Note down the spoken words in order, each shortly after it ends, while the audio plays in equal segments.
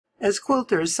As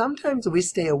quilters, sometimes we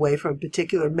stay away from a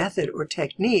particular method or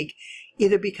technique,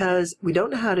 either because we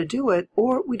don't know how to do it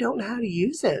or we don't know how to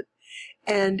use it.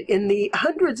 And in the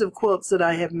hundreds of quilts that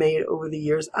I have made over the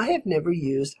years, I have never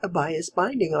used a bias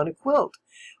binding on a quilt.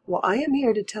 Well, I am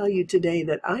here to tell you today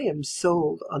that I am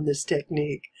sold on this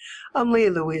technique. I'm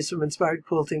Louise from Inspired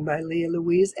Quilting by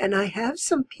Louise, and I have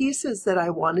some pieces that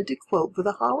I wanted to quilt for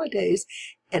the holidays,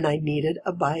 and I needed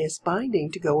a bias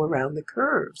binding to go around the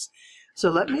curves. So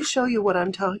let me show you what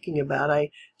I'm talking about.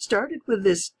 I started with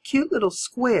this cute little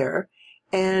square,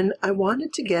 and I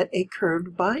wanted to get a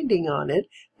curved binding on it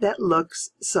that looks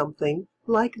something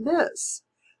like this.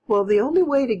 Well, the only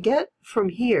way to get from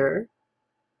here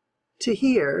to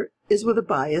here is with a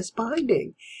bias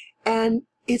binding, and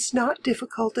it's not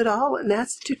difficult at all, and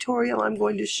that's the tutorial I'm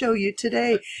going to show you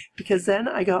today, because then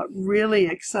I got really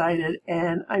excited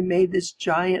and I made this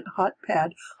giant hot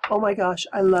pad. Oh my gosh,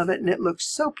 I love it, and it looks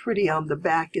so pretty on the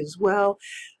back as well.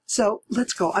 So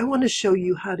let's go. I want to show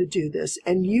you how to do this,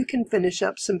 and you can finish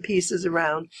up some pieces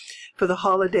around for the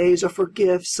holidays or for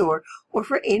gifts or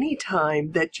for any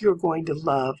time that you're going to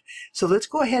love. So let's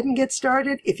go ahead and get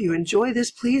started. If you enjoy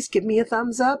this, please give me a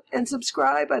thumbs up and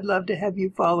subscribe. I'd love to have you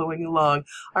following along.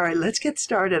 All right, let's get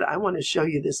started. I want to show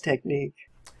you this technique.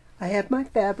 I have my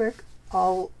fabric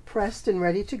all pressed and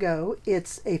ready to go.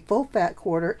 It's a full fat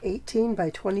quarter, 18 by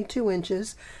 22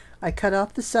 inches. I cut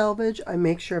off the selvage. I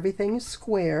make sure everything is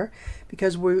square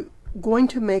because we're going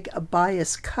to make a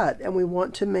bias cut, and we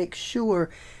want to make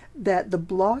sure that the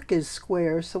block is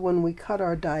square, so when we cut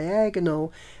our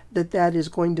diagonal, that is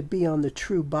going to be on the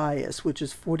true bias, which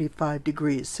is 45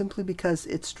 degrees, simply because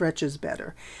it stretches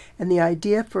better. And the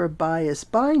idea for a bias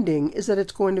binding is that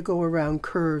it's going to go around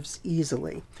curves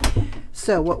easily.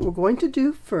 So what we're going to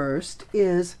do first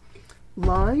is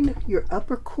line your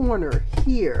upper corner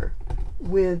here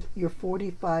with your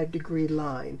 45 degree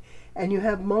line, and you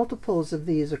have multiples of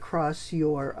these across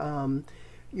your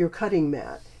cutting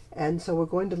mat, and so we're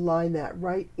going to line that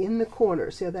right in the corner.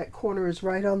 See how that corner is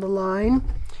right on the line?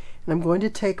 And I'm going to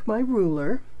take my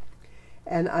ruler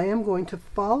and I am going to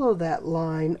follow that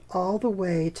line all the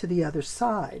way to the other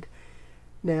side.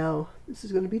 Now this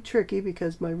is going to be tricky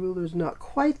because my ruler is not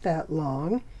quite that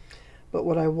long, but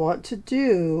what I want to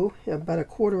do, about a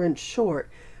 1/4 inch short,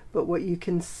 but what you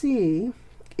can see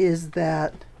is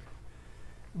that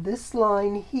this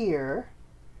line here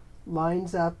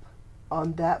lines up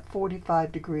on that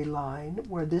 45 degree line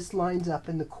where this lines up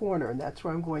in the corner, and that's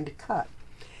where I'm going to cut.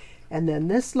 And then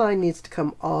this line needs to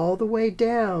come all the way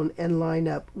down and line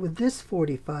up with this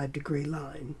 45 degree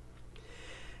line.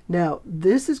 Now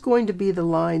this is going to be the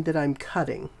line that I'm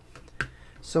cutting.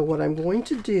 So what I'm going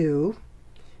to do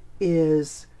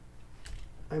is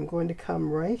I'm going to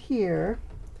come right here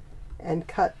and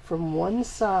cut from one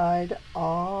side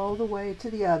all the way to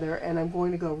the other, and I'm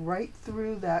going to go right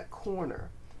through that corner.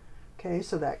 Okay,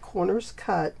 so that corner's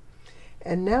cut,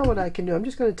 and now what I can do, I'm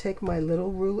just going to take my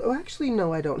little ruler. Oh, actually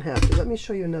no, I don't have to. Let me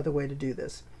show you another way to do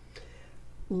this.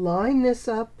 Line this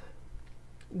up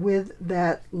with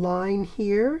that line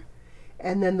here,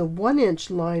 and then the 1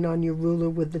 inch line on your ruler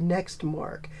with the next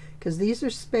mark, because these are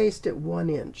spaced at 1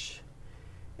 inch.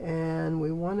 And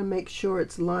we want to make sure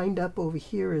it's lined up over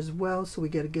here as well, so we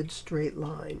get a good straight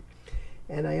line.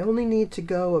 And I only need to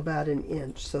go about 1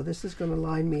 inch, so this is going to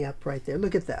line me up right there.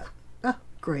 Look at that. Ah,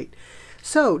 great.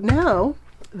 So now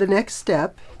the next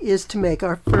step is to make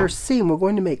our first seam. We're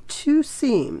going to make 2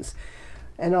 seams,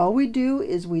 and all we do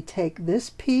is we take this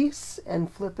piece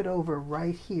and flip it over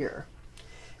right here.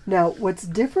 Now what's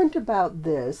different about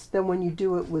this than when you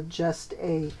do it with just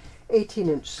a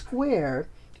 18-inch square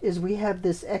is we have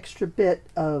this extra bit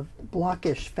of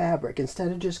blockish fabric.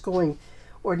 Instead of just going,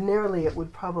 ordinarily it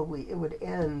would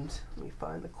end, let me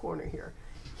find the corner here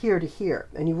to here,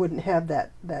 and you wouldn't have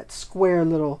that square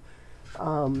little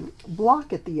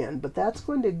block at the end, but that's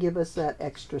going to give us that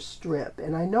extra strip,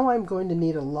 and I know I'm going to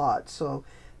need a lot, so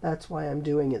that's why I'm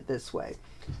doing it this way.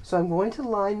 So I'm going to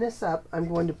line this up. I'm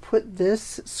going to put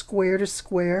this square to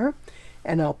square,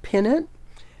 and I'll pin it.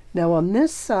 Now on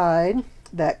this side,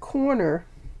 that corner,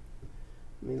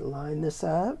 let me line this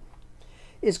up,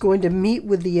 is going to meet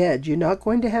with the edge. You're not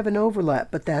going to have an overlap,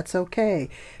 but that's okay,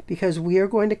 because we are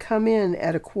going to come in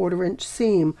at a 1/4 inch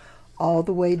seam all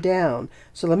the way down.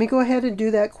 So let me go ahead and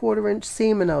do that 1/4 inch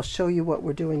seam, and I'll show you what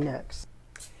we're doing next.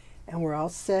 And we're all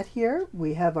set here.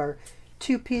 We have our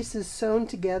 2 pieces sewn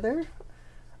together.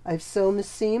 I've sewn the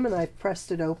seam and I've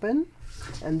pressed it open,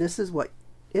 and this is what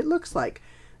it looks like.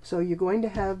 So you're going to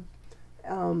have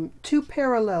 2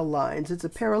 parallel lines. It's a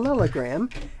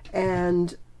parallelogram,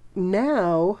 and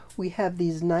now we have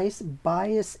these nice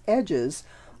bias edges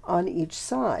on each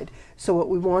side. So what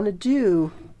we want to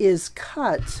do is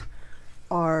cut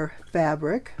our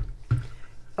fabric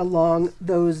along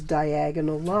those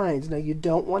diagonal lines. Now you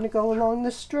don't want to go along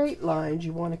the straight lines,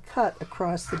 you want to cut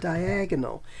across the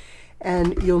diagonal.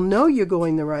 And you'll know you're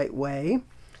going the right way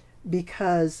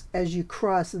because as you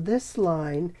cross this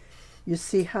line, you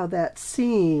see how that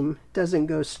seam doesn't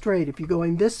go straight. If you're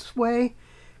going this way,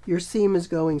 your seam is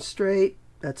going straight.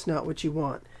 That's not what you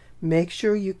want. Make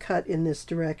sure you cut in this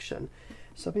direction.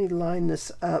 So let me line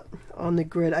this up on the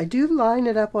grid. I do line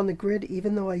it up on the grid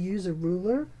even though I use a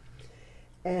ruler.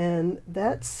 And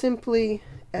that's simply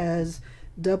as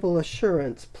double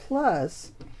assurance.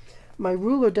 Plus, my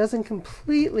ruler doesn't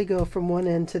completely go from one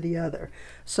end to the other.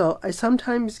 So I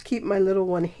sometimes keep my little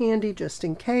one handy just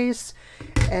in case.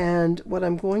 And what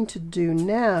I'm going to do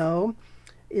now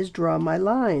is draw my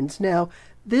lines. Now,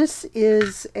 this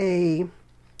is a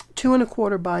 2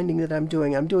 1/4 binding that I'm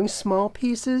doing. I'm doing small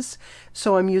pieces,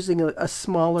 so I'm using a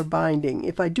smaller binding.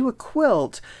 If I do a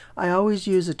quilt, I always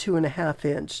use a 2½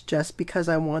 inch just because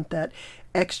I want that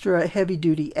extra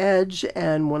heavy-duty edge,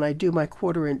 and when I do my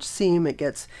 1/4 inch seam, it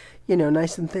gets, you know,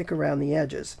 nice and thick around the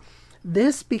edges.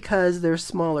 This, because they're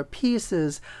smaller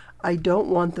pieces, I don't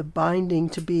want the binding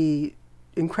to be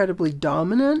incredibly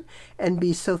dominant and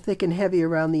be so thick and heavy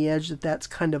around the edge that that's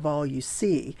kind of all you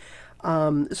see.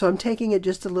 So I'm taking it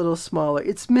just a little smaller.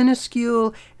 It's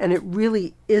minuscule and it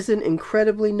really isn't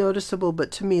incredibly noticeable,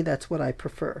 but to me that's what I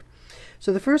prefer.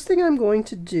 So the first thing I'm going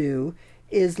to do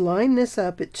is line this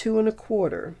up at 2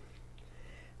 1/4.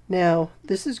 Now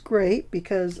this is great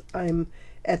because I'm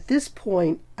at this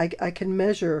point I can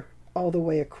measure all the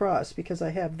way across because I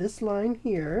have this line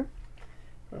here.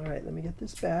 All right, let me get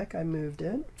this back. I moved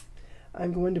it.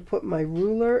 I'm going to put my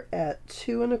ruler at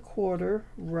 2 1/4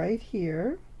 right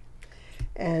here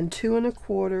and 2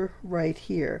 1/4 right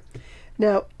here.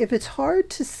 Now, if it's hard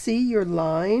to see your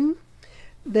line,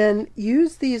 then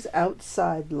use these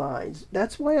outside lines.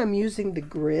 That's why I'm using the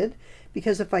grid,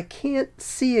 because if I can't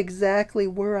see exactly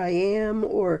where I am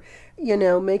or, you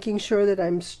know, making sure that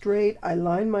I'm straight, I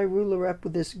line my ruler up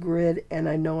with this grid and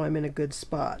I know I'm in a good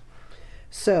spot.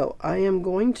 So I am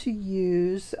going to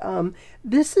use,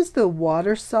 this is the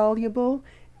water soluble,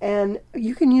 and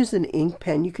you can use an ink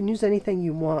pen, you can use anything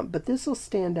you want, but this will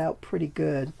stand out pretty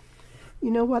good.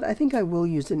 You know what, I think I will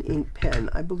use an ink pen.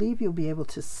 I believe you'll be able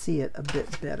to see it a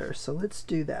bit better, so let's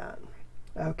do that.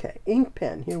 Okay, ink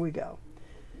pen, here we go.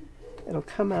 It'll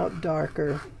come out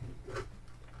darker.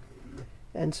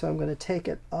 And so I'm going to take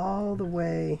it all the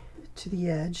way to the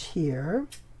edge here.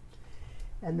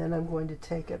 And then I'm going to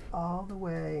take it all the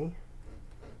way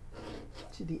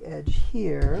to the edge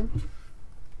here.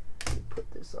 Put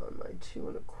this on my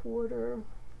 2 1/4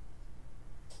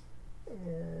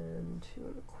 and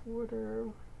 2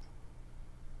 1/4,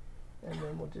 and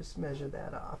then we'll just measure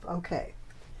that off. Okay,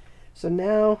 so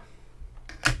now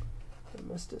I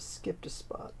must have skipped a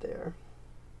spot there.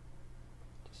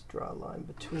 Just draw a line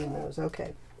between those.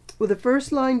 Okay, with the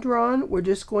first line drawn, we're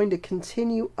just going to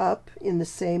continue up in the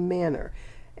same manner,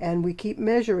 and we keep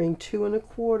measuring 2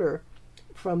 1/4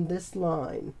 from this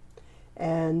line.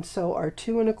 And so our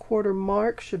 2 1/4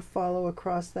 mark should follow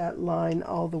across that line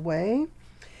all the way.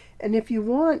 And if you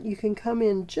want, you can come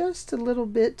in just a little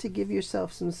bit to give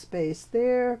yourself some space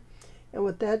there. And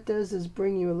what that does is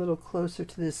bring you a little closer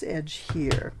to this edge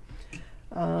here.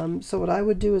 So what I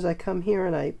would do is I come here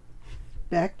and I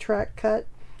backtrack cut,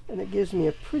 and it gives me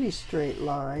a pretty straight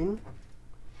line.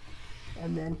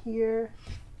 And then here.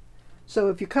 So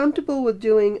if you're comfortable with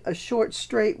doing a short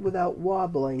straight without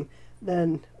wobbling,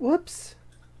 then, whoops,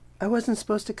 I wasn't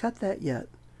supposed to cut that yet.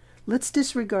 Let's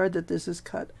disregard that this is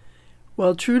cut.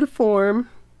 Well, true to form,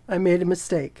 I made a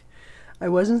mistake. I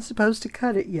wasn't supposed to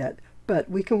cut it yet, but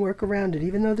we can work around it.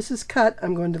 Even though this is cut,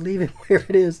 I'm going to leave it where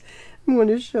it is. I'm going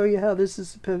to show you how this is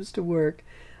supposed to work.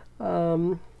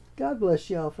 God bless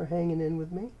y'all for hanging in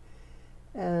with me.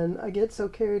 And I get so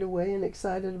carried away and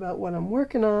excited about what I'm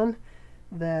working on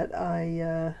that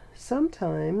I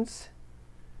sometimes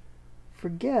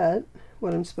forget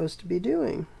what I'm supposed to be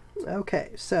doing.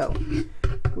 Okay, so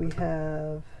we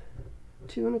have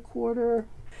 2 1/4,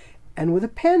 and with a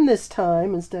pen this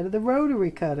time instead of the rotary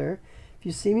cutter. If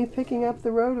you see me picking up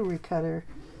the rotary cutter,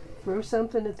 throw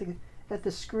something at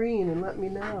the screen and let me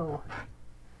know.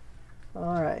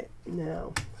 All right,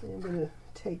 now I'm going to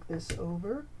take this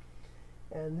over,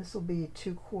 and this will be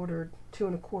 2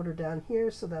 1/4 down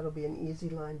here, so that'll be an easy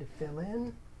line to fill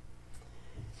in.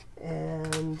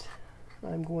 And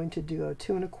I'm going to do a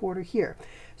 2 1/4 here.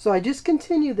 So I just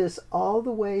continue this all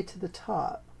the way to the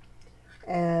top.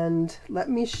 And let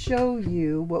me show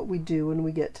you what we do when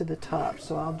we get to the top.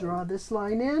 So I'll draw this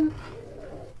line in,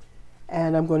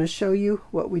 and I'm going to show you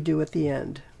what we do at the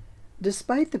end.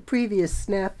 Despite the previous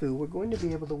snafu, we're going to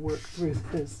be able to work through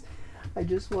this. I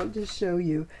just want to show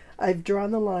you. I've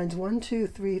drawn the lines 1, 2,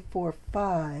 3, 4,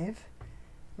 5,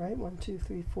 right? 1, 2,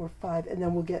 3, 4, 5, and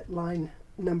then we'll get line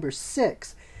number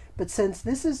 6. But since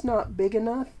this is not big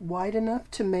enough, wide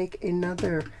enough to make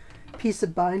another piece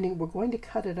of binding, we're going to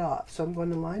cut it off. So I'm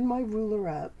going to line my ruler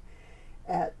up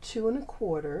at 2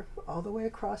 1/4 all the way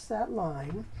across that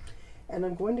line, and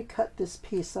I'm going to cut this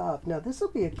piece off. Now this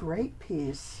will be a great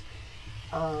piece,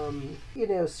 you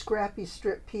know, scrappy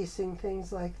strip piecing,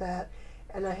 things like that.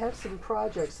 And I have some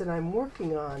projects that I'm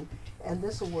working on, and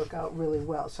this will work out really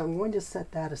well. So I'm going to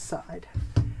set that aside.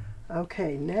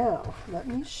 Okay, now let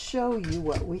me show you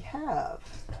what we have.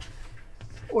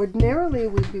 Ordinarily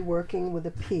we'd be working with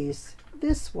a piece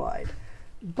this wide,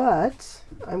 but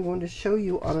I'm going to show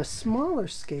you on a smaller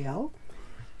scale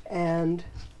and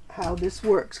how this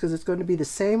works, because it's going to be the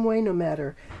same way no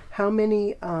matter how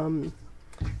many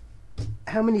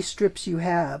strips you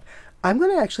have. I'm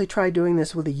going to actually try doing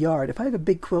this with a yard. If I have a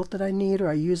big quilt that I need, or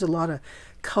I use a lot of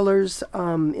colors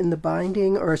in the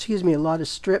binding, or excuse me, a lot of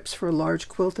strips for a large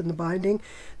quilt in the binding,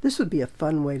 this would be a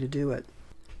fun way to do it.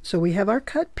 So we have our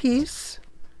cut piece.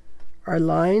 Our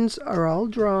lines are all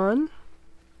drawn.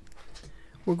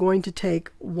 We're going to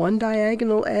take one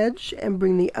diagonal edge and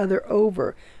bring the other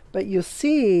over. But you'll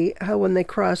see how when they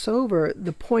cross over,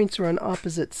 the points are on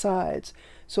opposite sides.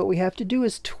 So what we have to do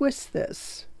is twist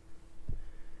this.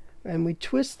 And we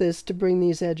twist this to bring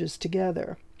these edges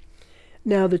together.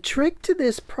 Now the trick to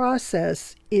this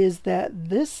process is that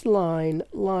this line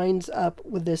lines up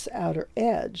with this outer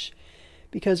edge,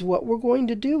 because what we're going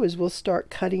to do is we'll start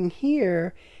cutting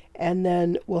here, and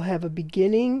then we'll have a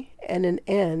beginning and an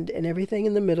end, and everything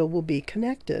in the middle will be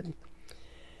connected.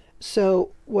 So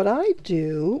what I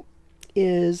do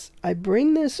is I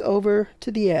bring this over to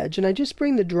the edge, and I just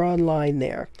bring the drawn line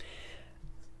there.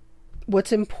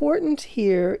 What's important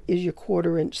here is your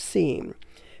 1/4 inch seam,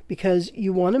 because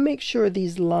you want to make sure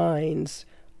these lines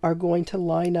are going to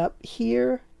line up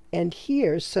here and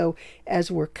here, so as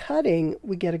we're cutting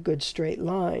we get a good straight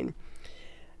line.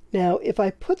 Now if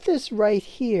I put this right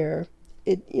here,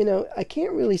 I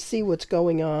can't really see what's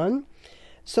going on,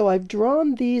 so I've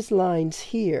drawn these lines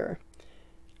here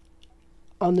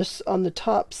on the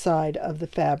top side of the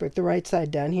fabric, the right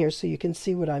side down here, so you can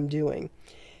see what I'm doing.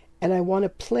 And I want to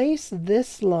place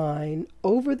this line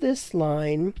over this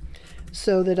line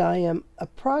so that I am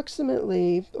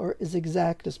approximately, or as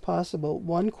exact as possible,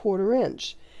 1/4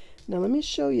 inch. Now let me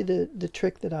show you the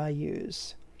trick that I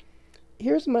use.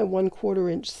 Here's my 1/4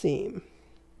 inch seam.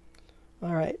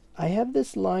 All right, I have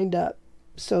this lined up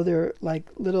so they're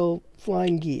like little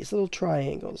flying geese, little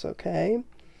triangles, okay?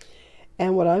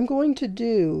 And what I'm going to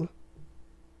do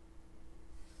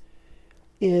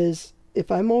is, if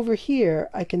I'm over here,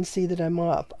 I can see that I'm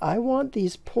off. I want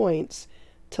these points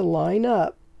to line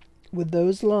up with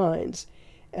those lines.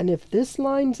 And if this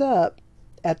lines up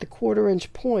at the 1/4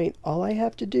 inch point, all I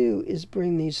have to do is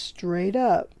bring these straight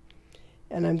up,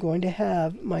 and I'm going to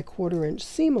have my 1/4 inch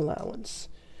seam allowance.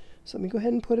 So let me go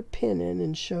ahead and put a pin in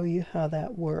and show you how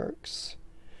that works.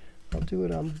 I'll do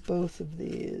it on both of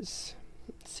these.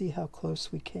 Let's see how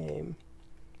close we came.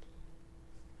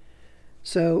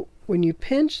 So when you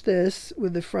pinch this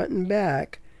with the front and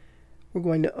back, we're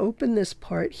going to open this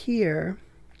part here.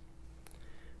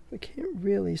 We can't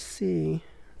really see.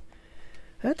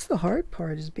 That's the hard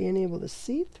part, is being able to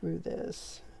see through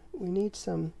this. We need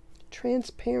some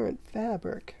transparent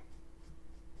fabric.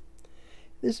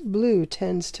 This blue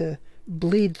tends to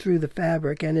bleed through the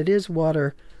fabric, and it is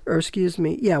water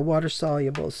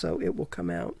soluble, so it will come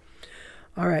out.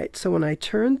 All right, so when I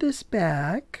turn this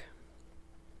back,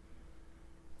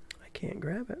 can't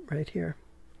grab it right here.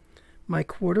 My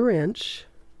 1/4 inch.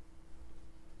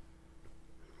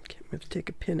 Okay, I'm going to take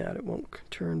a pin out, it won't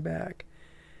turn back.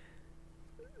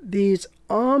 These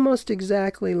almost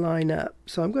exactly line up,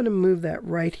 so I'm going to move that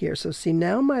right here. So see,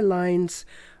 now my lines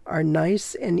are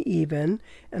nice and even,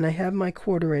 and I have my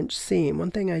 1/4 inch seam. One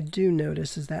thing I do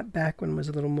notice is that back one was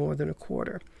a little more than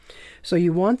 1/4. So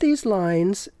you want these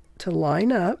lines to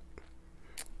line up,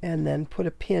 and then put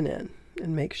a pin in.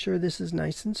 And make sure this is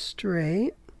nice and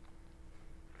straight.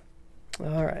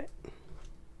 All right.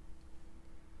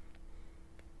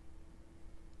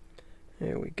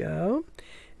 There we go.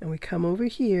 And we come over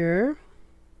here.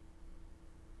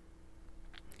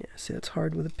 Yeah, see, it's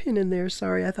hard with a pin in there.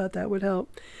 Sorry, I thought that would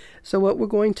help. So what we're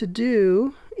going to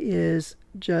do is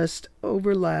just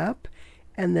overlap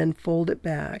and then fold it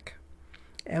back.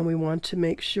 And we want to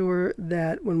make sure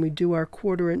that when we do our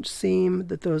 1/4 inch seam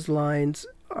that those lines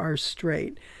are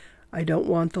straight. I don't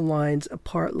want the lines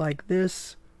apart like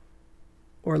this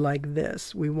or like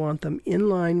this. We want them in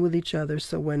line with each other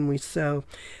so when we sew.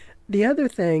 The other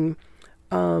thing,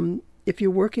 if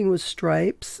you're working with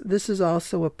stripes, this is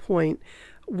also a point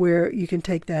where you can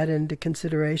take that into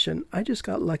consideration. I just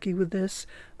got lucky with this.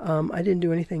 I didn't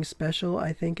do anything special.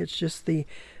 I think it's just the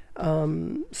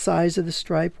size of the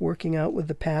stripe working out with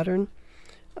the pattern.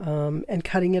 And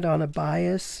cutting it on a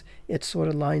bias, it sort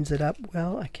of lines it up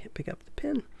well. I can't pick up the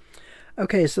pin.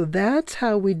 Okay, so that's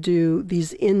how we do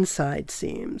these inside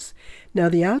seams. Now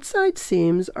the outside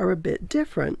seams are a bit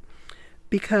different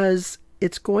because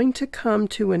it's going to come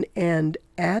to an end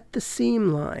at the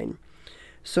seam line.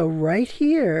 So right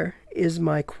here is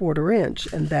my 1/4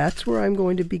 inch, and that's where I'm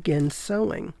going to begin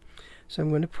sewing. So I'm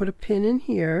going to put a pin in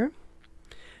here.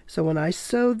 So when I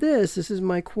sew this, this is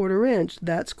my 1/4 inch,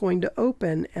 that's going to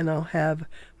open and I'll have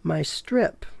my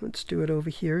strip. Let's do it over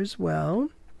here as well.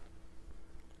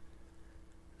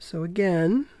 So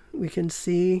again, we can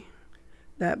see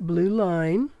that blue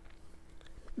line.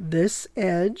 This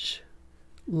edge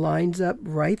lines up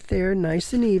right there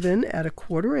nice and even at a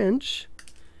 1/4 inch,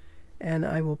 and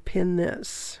I will pin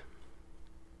this.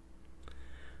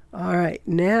 All right,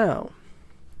 now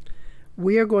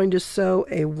we are going to sew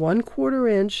a 1/4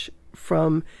 inch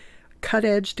from cut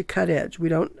edge to cut edge. We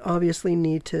don't obviously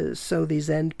need to sew these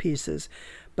end pieces,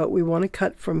 but we want to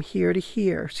cut from here to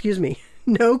here. Excuse me,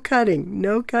 no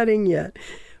cutting yet.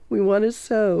 We want to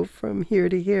sew from here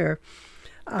to here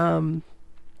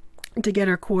to get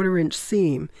our 1/4 inch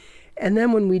seam. And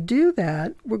then when we do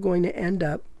that, we're going to end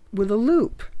up with a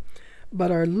loop.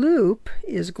 But our loop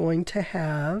is going to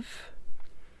have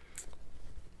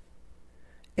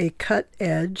a cut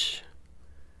edge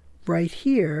right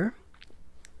here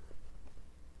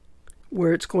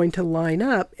where it's going to line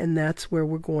up, and that's where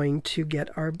we're going to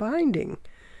get our binding.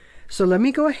 So let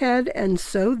me go ahead and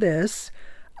sew this.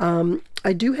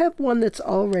 I do have one that's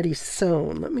already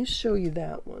sewn. Let me show you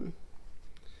that one.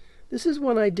 This is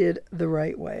one I did the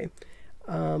right way.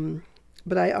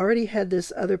 But I already had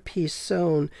this other piece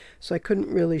sewn, so I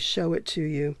couldn't really show it to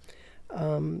you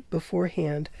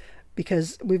beforehand,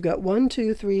 because we've got 1,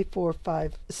 2, 3, 4,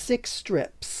 5, 6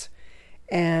 strips,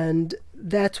 and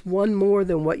that's one more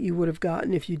than what you would have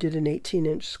gotten if you did an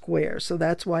 18-inch square. So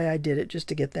that's why I did it, just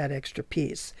to get that extra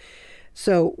piece.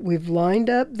 So we've lined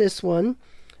up this one.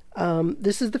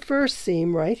 This is the first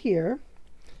seam right here,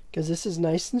 because this is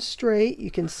nice and straight. You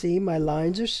can see my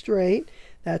lines are straight.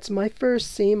 That's my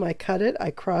first seam. I cut it,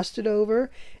 I crossed it over,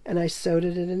 and I sewed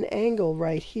it at an angle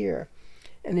right here.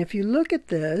 And if you look at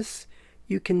this,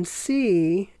 you can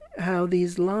see how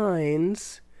these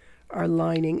lines are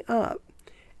lining up.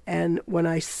 And when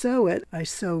I sew it, I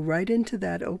sew right into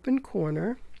that open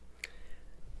corner,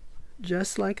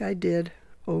 just like I did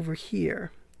over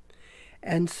here.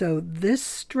 And so this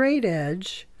straight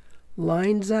edge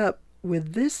lines up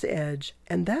with this edge,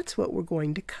 and that's what we're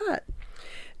going to cut.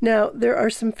 Now, there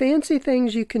are some fancy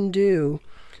things you can do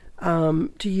to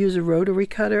use a rotary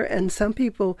cutter, and some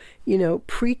people, you know,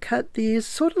 pre-cut these,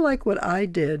 sort of like what I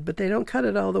did, but they don't cut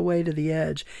it all the way to the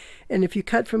edge. And if you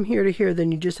cut from here to here,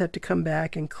 then you just have to come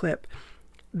back and clip.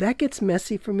 That gets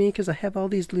messy for me because I have all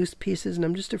these loose pieces, and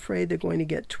I'm just afraid they're going to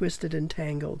get twisted and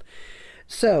tangled.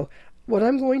 So what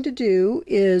I'm going to do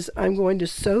is I'm going to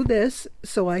sew this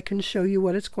so I can show you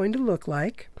what it's going to look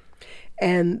like.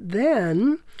 And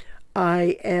then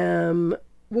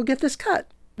we'll get this cut.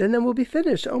 And then we'll be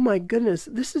finished. Oh my goodness,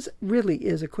 this really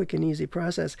is a quick and easy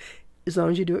process, as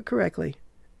long as you do it correctly.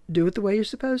 Do it the way you're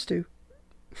supposed to.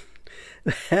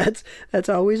 That's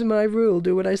always my rule.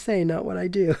 Do what I say, not what I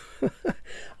do.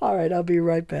 All right, I'll be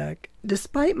right back.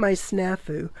 Despite my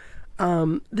snafu,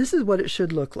 this is what it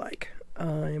should look like.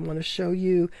 I want to show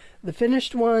you the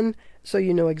finished one so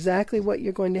you know exactly what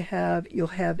you're going to have. You'll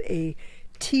have a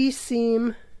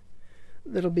T-seam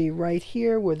that'll be right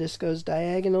here where this goes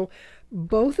diagonal.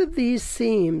 Both of these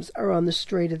seams are on the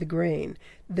straight of the grain.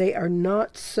 They are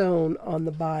not sewn on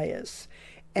the bias.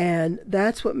 And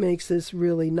that's what makes this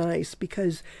really nice,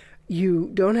 because you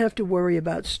don't have to worry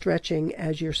about stretching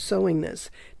as you're sewing this.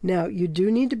 Now, you do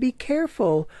need to be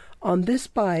careful on this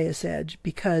bias edge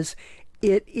because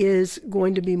it is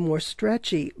going to be more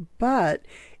stretchy. But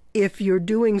if you're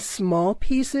doing small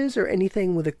pieces or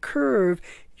anything with a curve,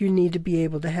 you need to be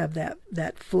able to have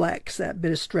that flex, that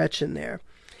bit of stretch in there.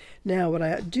 Now, what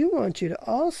I do want you to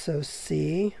also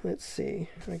see, let's see,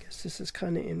 I guess this is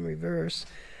kind of in reverse,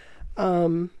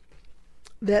 that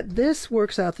this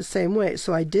works out the same way.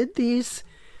 So I did this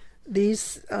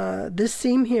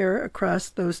seam here across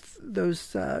those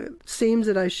seams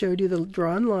that I showed you, the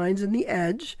drawn lines in the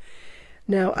edge.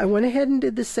 Now, I went ahead and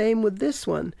did the same with this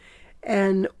one.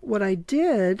 And what I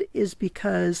did is,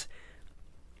 because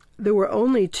there were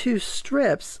only 2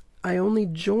 strips, I only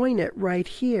join it right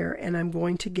here, and I'm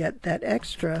going to get that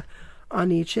extra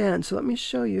on each end. So let me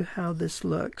show you how this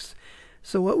looks.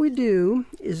 So what we do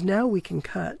is, now we can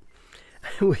cut.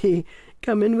 We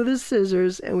come in with the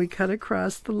scissors and we cut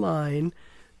across the line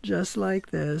just like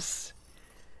this.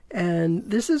 And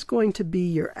this is going to be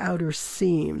your outer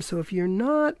seam. So if you're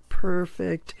not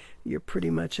perfect, you're pretty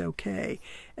much okay.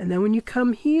 And then when you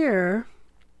come here,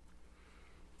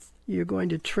 you're going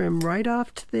to trim right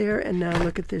off to there. And now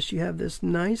look at this. You have this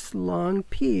nice long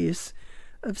piece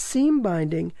of seam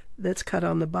binding that's cut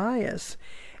on the bias.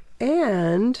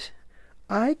 And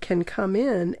I can come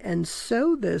in and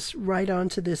sew this right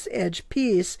onto this edge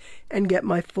piece and get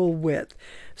my full width.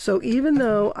 So even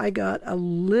though I got a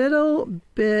little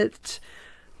bit,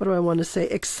 what do I want to say,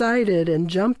 excited and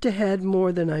jumped ahead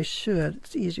more than I should,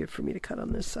 it's easier for me to cut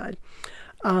on this side,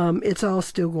 it's all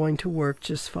still going to work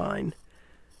just fine.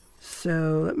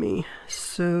 So let me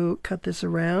cut this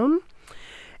around.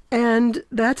 And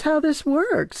that's how this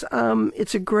works.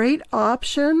 It's a great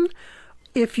option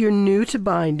if you're new to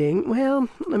binding. Well,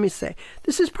 let me say,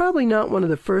 this is probably not one of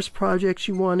the first projects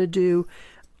you want to do,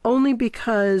 only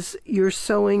because you're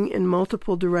sewing in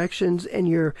multiple directions and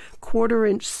your 1/4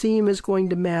 inch seam is going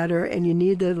to matter, and you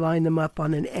need to line them up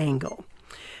on an angle.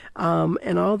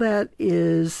 And all that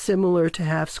is similar to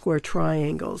half square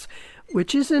triangles,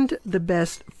 which isn't the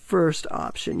best first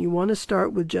option. You want to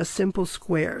start with just simple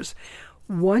squares.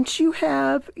 Once you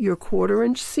have your 1/4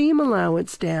 inch seam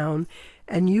allowance down,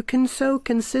 and you can sew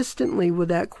consistently with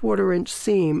that 1/4 inch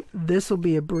seam, this will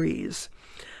be a breeze.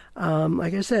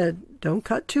 Like I said, don't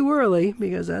cut too early,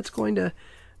 because that's going to,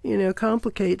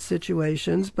 complicate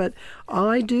situations. But all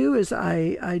I do is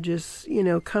I just,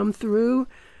 come through,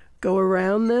 go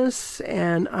around this,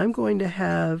 and I'm going to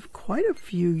have quite a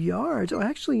few yards. Oh,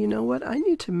 actually, you know what? I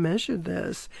need to measure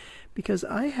this, because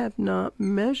I have not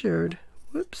measured,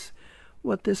 whoops,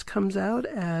 what this comes out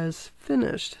as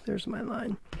finished. There's my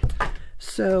line.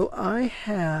 So I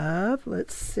have,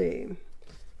 let's see,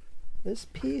 this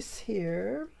piece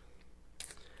here.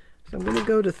 So I'm going to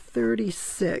go to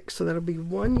 36. So that'll be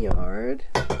 1 yard.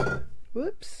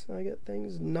 Whoops, I got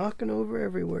things knocking over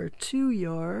everywhere. 2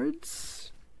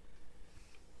 yards.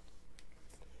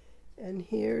 And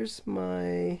here's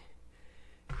my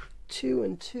 2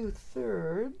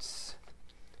 2/3.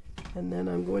 And then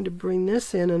I'm going to bring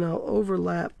this in, and I'll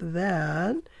overlap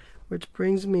that, which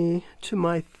brings me to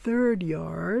my 3rd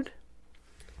yard.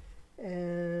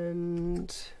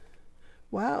 And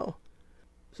wow,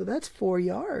 so that's 4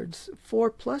 yards, 4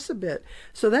 plus a bit.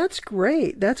 So that's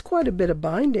great. That's quite a bit of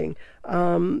binding.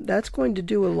 That's going to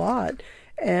do a lot,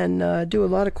 and do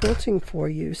a lot of quilting for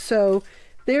you. So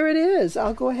there it is.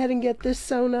 I'll go ahead and get this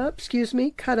sewn up,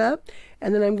 cut up,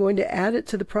 and then I'm going to add it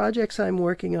to the projects I'm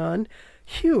working on.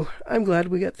 Phew, I'm glad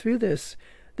we got through this.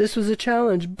 This was a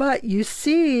challenge, but you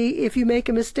see, if you make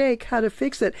a mistake, how to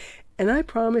fix it. And I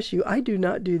promise you, I do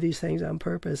not do these things on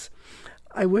purpose.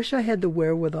 I wish I had the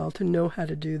wherewithal to know how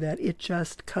to do that. It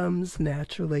just comes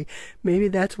naturally. Maybe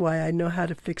that's why I know how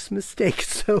to fix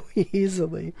mistakes so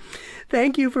easily.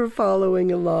 Thank you for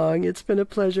following along. It's been a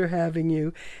pleasure having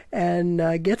you.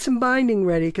 And get some binding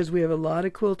ready, because we have a lot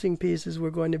of quilting pieces we're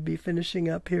going to be finishing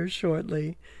up here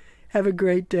shortly. Have a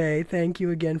great day. Thank you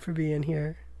again for being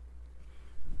here.